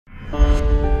Hello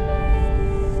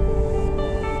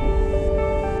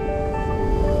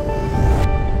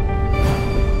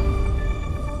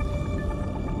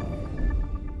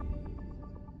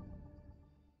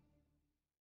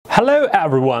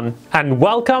everyone and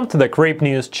welcome to the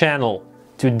CrypNews channel.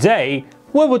 Today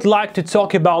we would like to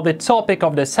talk about the topic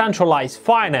of decentralized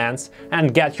finance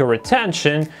and get your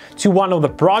attention to one of the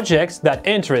projects that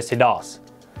interested us.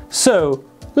 So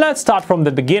let's start from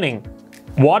the beginning.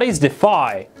 What is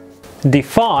DeFi?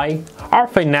 DeFi are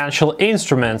financial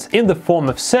instruments in the form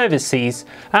of services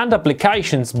and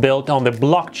applications built on the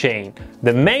blockchain.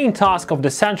 The main task of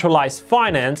decentralized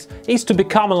finance is to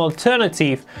become an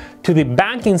alternative to the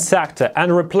banking sector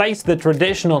and replace the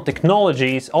traditional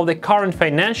technologies of the current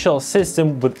financial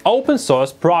system with open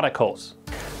source protocols.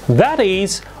 That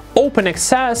is, open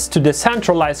access to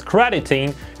decentralized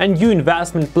crediting and new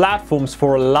investment platforms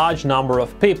for a large number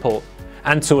of people,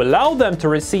 and to allow them to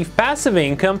receive passive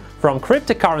income from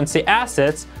cryptocurrency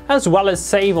assets as well as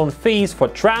save on fees for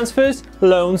transfers,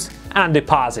 loans and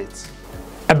deposits.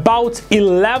 About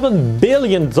 $11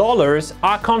 billion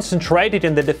are concentrated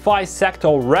in the DeFi sector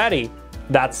already.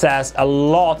 That says a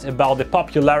lot about the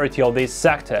popularity of this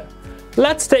sector.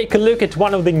 Let's take a look at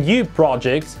one of the new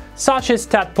projects, such as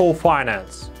Tadpole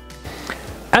Finance.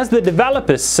 As the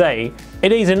developers say,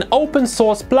 it is an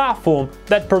open-source platform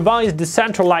that provides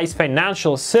decentralized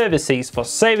financial services for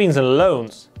savings and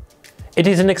loans. It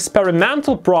is an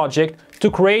experimental project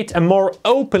to create a more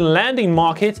open lending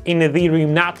market in the Ethereum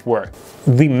network.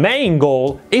 The main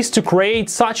goal is to create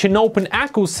such an open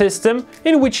ecosystem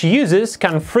in which users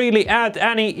can freely add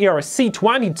any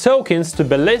ERC20 tokens to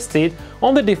be listed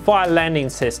on the DeFi lending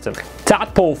system.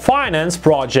 Tadpole Finance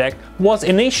project was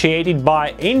initiated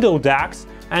by Indodax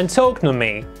and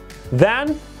Tokenomics,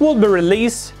 then will be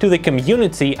released to the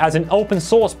community as an open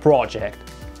source project.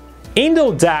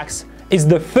 Indodax is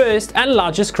the first and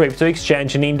largest crypto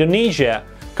exchange in Indonesia,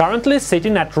 currently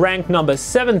sitting at rank number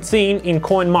 17 in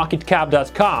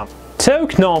coinmarketcap.com.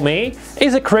 Tokenomics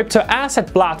is a crypto asset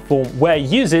platform where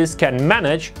users can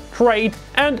manage, trade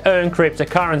and earn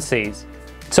cryptocurrencies.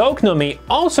 Tokenomics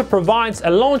also provides a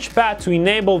launchpad to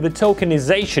enable the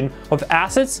tokenization of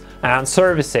assets and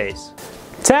services.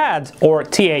 TAD or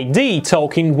TAD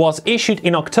token was issued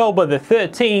in October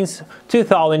 13,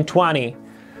 2020.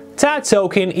 TAD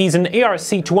token is an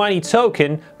ERC20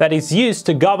 token that is used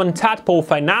to govern Tadpole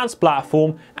Finance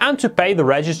platform and to pay the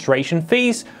registration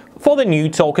fees for the new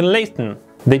token listing.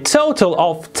 The total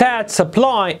of TAD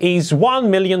supply is 1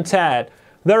 million TAD.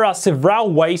 There are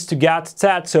several ways to get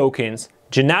TAD tokens: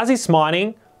 Genesis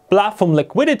mining, platform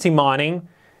liquidity mining,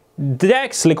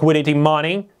 DEX liquidity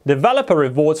mining, developer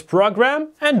rewards program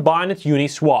and Binance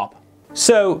Uniswap.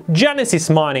 So Genesis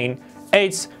mining,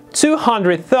 it's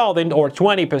 200,000 or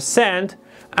 20%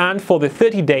 and for the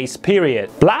 30 days period.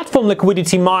 Platform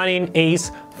liquidity mining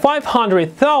is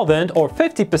 500,000 or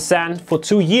 50% for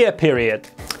 2-year period.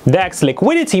 DEX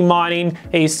liquidity mining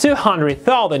is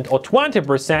 200,000 or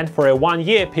 20% for a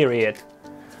 1-year period.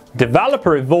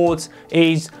 Developer rewards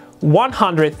is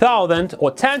 100,000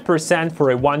 or 10% for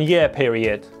a 1-year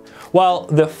period. Well,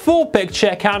 the full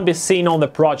picture can be seen on the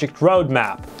project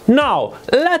roadmap. Now,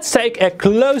 let's take a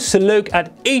closer look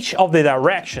at each of the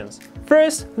directions.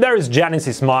 First, there is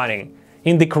Genesis mining.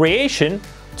 In the creation,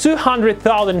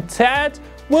 200,000 TAD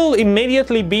will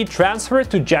immediately be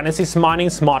transferred to Genesis mining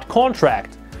smart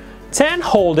contract. 10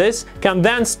 holders can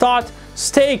then start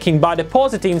staking by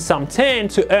depositing some TAN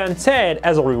to earn TAD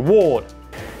as a reward.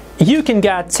 You can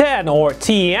get TAN or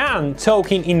TEN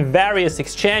token in various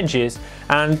exchanges,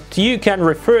 and you can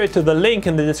refer to the link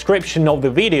in the description of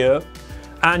the video.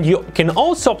 And you can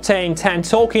also obtain TAN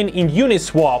token in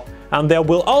Uniswap, and there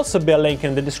will also be a link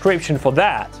in the description for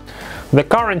that. The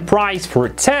current price for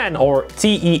TAN or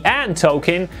TEN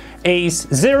token is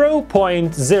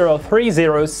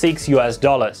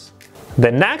 $0.0306.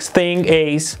 The next thing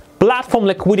is platform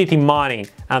liquidity mining,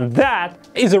 and that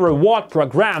is a reward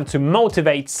program to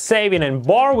motivate saving and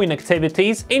borrowing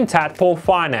activities in Tadpole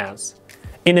Finance.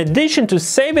 In addition to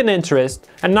saving interest,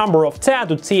 a number of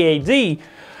TAD or TAD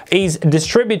is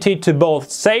distributed to both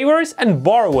savers and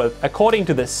borrowers according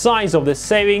to the size of the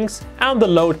savings and the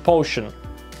load portion.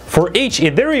 For each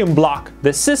Ethereum block,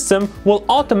 the system will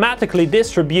automatically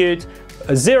distribute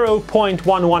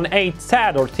 0.118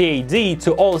 TAD or TAD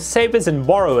to all savers and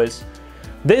borrowers.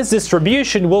 This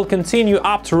distribution will continue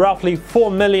up to roughly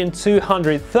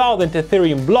 4,200,000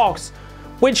 Ethereum blocks,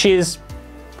 which is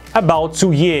about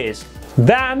 2 years.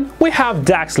 Then we have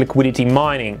DEX liquidity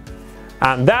mining,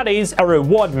 and that is a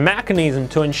reward mechanism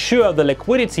to ensure the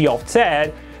liquidity of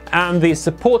TAD and the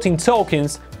supporting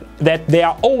tokens that they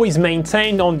are always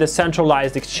maintained on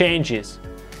decentralized exchanges.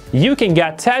 You can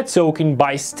get TED token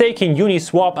by staking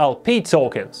Uniswap LP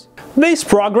tokens. This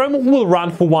program will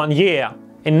run for 1 year.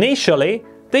 Initially,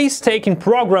 this staking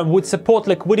program would support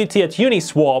liquidity at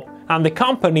Uniswap, and the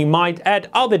company might add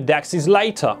other DEXs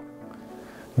later.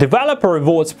 Developer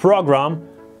Rewards program,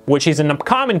 which is an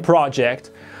upcoming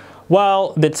project,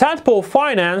 well, the Tadpole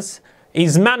Finance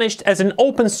is managed as an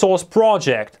open source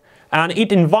project, and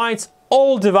it invites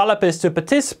all developers to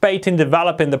participate in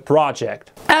developing the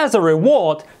project. As a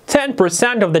reward,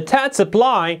 10% of the TED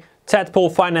supply, Tadpole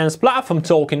Finance Platform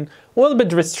token, will be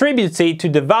distributed to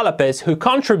developers who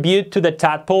contribute to the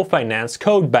Tadpole Finance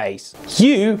codebase.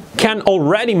 You can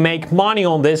already make money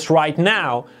on this right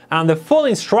now, and the full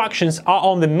instructions are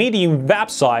on the Medium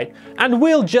website, and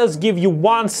we'll just give you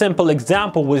one simple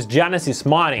example with Genesis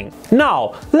Mining.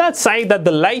 Now, let's say that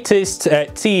the latest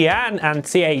TN and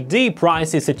TAD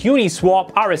prices at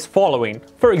Uniswap are as following.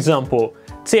 For example,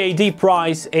 TAD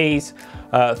price is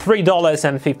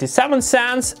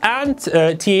 $3.57 and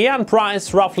TN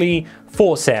price roughly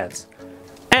 4 cents.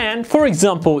 And for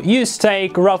example, you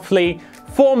stake roughly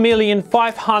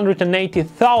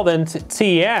 4,580,000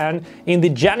 TN in the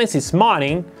Genesis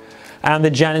Mining, and the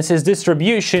Genesis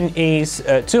distribution is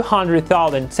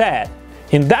 200,000 TED.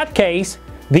 In that case,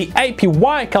 the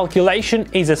APY calculation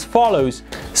is as follows.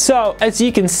 So as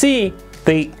you can see,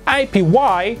 the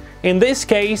APY in this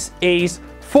case is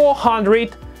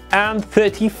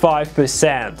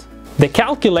 435%. The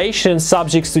calculation is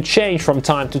subject to change from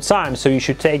time to time, so you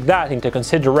should take that into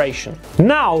consideration.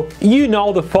 Now you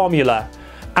know the formula,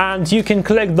 and you can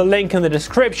click the link in the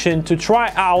description to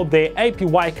try out the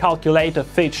APY Calculator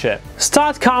feature.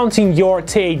 Start counting your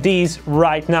TADs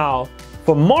right now.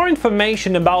 For more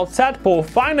information about Tadpole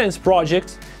Finance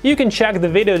projects, you can check the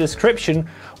video description,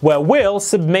 where we'll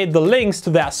submit the links to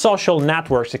their social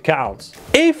networks accounts.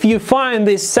 If you find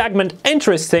this segment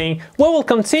interesting, we will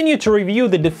continue to review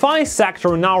the DeFi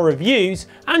sector in our reviews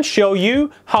and show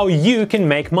you how you can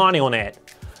make money on it.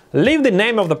 Leave the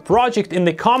name of the project in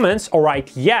the comments or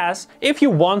write yes if you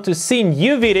want to see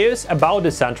new videos about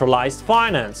decentralized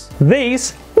finance.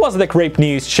 This was the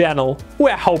CrypNews channel.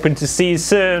 We're hoping to see you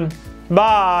soon.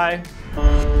 Bye!